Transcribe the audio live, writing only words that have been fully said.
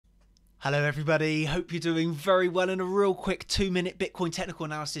Hello everybody, hope you're doing very well, and a real quick 2-minute Bitcoin technical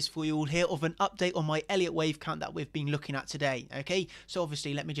analysis for you all here of an update on my Elliott wave count that we've been looking at today. Okay, so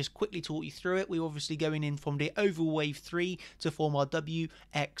obviously let me just quickly talk you through it. We're obviously going in from the overall wave 3 to form our WXYXZ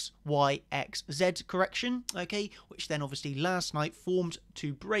correction, okay, which then obviously last night formed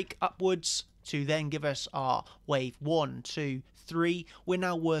to break upwards to then give us our wave 1, 2, 3. We're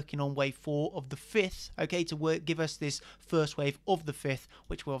now working on wave 4 of the 5th, okay, to give us this first wave of the 5th,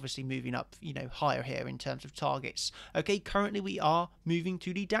 which we're obviously moving up, higher here in terms of targets. Okay, currently we are moving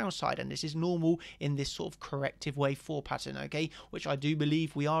to the downside, and this is normal in this sort of corrective wave 4 pattern, okay, which I do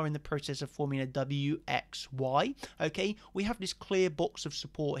believe we are in the process of forming a WXY. Okay, we have this clear box of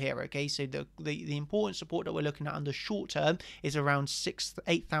support here, okay, so the important support that we're looking at on the short term is around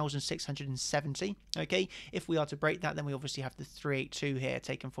 8,670. Okay, if we are to break that, then we obviously have the 382 here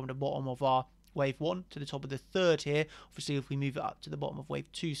taken from the bottom of our wave 1 to the top of the 3rd here. Obviously if we move it up to the bottom of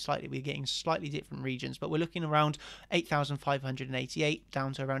wave 2 slightly, we're getting slightly different regions, but we're looking around 8,588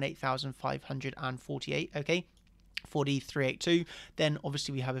 down to around 8,548, okay, for the 382. Then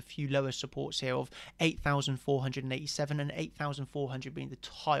obviously we have a few lower supports here of 8,487 and 8,400 being the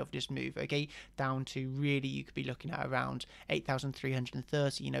high of this move, okay, down to really you could be looking at around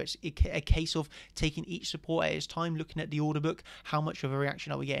 8,330. It's a case of taking each support at its time, looking at the order book, how much of a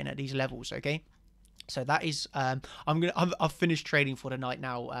reaction are we getting at these levels, okay. So that is, I've finished trading for the night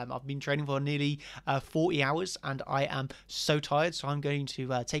now. I've been trading for nearly 40 hours, and I am so tired. So I'm going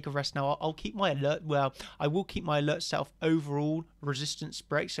to take a rest now. I'll keep my alert. Well, I will keep my alert set off overall resistance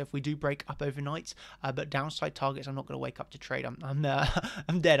break. So if we do break up overnight, but downside targets, I'm not going to wake up to trade.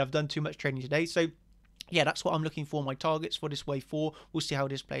 I'm dead. I've done too much trading today. So yeah, that's what I'm looking for, my targets for this wave 4. We'll see how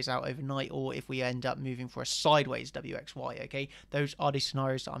this plays out overnight, or if we end up moving for a sideways WXY, okay? Those are the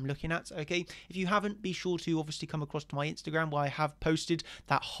scenarios that I'm looking at, okay? If you haven't, be sure to obviously come across to my Instagram, where I have posted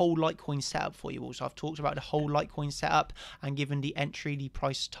that whole Litecoin setup for you all. So I've talked about the whole Litecoin setup and given the entry, the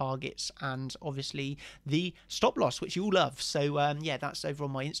price targets, and obviously the stop loss, which you all love. So yeah, that's over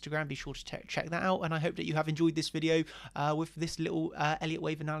on my Instagram. Be sure to check that out, and I hope that you have enjoyed this video with this little Elliott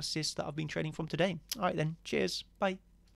wave analysis that I've been trading from today. All right then, cheers, bye.